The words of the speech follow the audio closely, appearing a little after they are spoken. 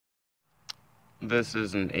This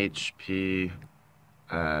is an HP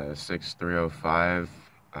 6305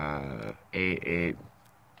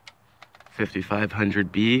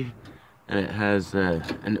 a8-5500p, and it has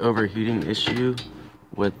an overheating issue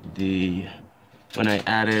with the when I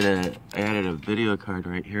added a video card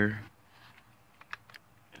right here.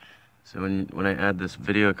 So when I add this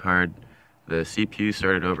video card, the CPU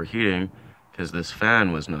started overheating because this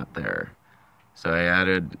fan was not there. So I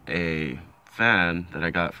added a fan that I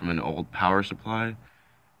got from an old power supply.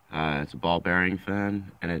 It's a ball bearing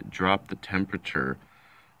fan, and it dropped the temperature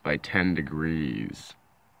by 10 degrees.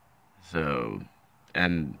 So,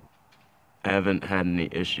 and I haven't had any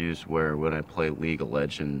issues where when I play League of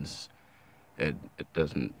Legends, it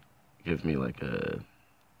doesn't give me like a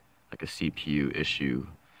CPU issue.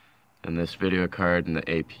 And this video card and the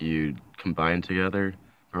APU combined together.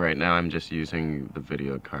 But right now I'm just using the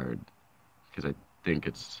video card because I think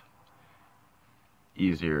it's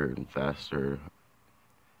easier and faster.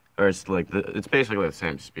 Or it's like it's basically the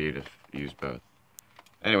same speed if you use both.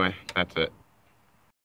 Anyway, that's it.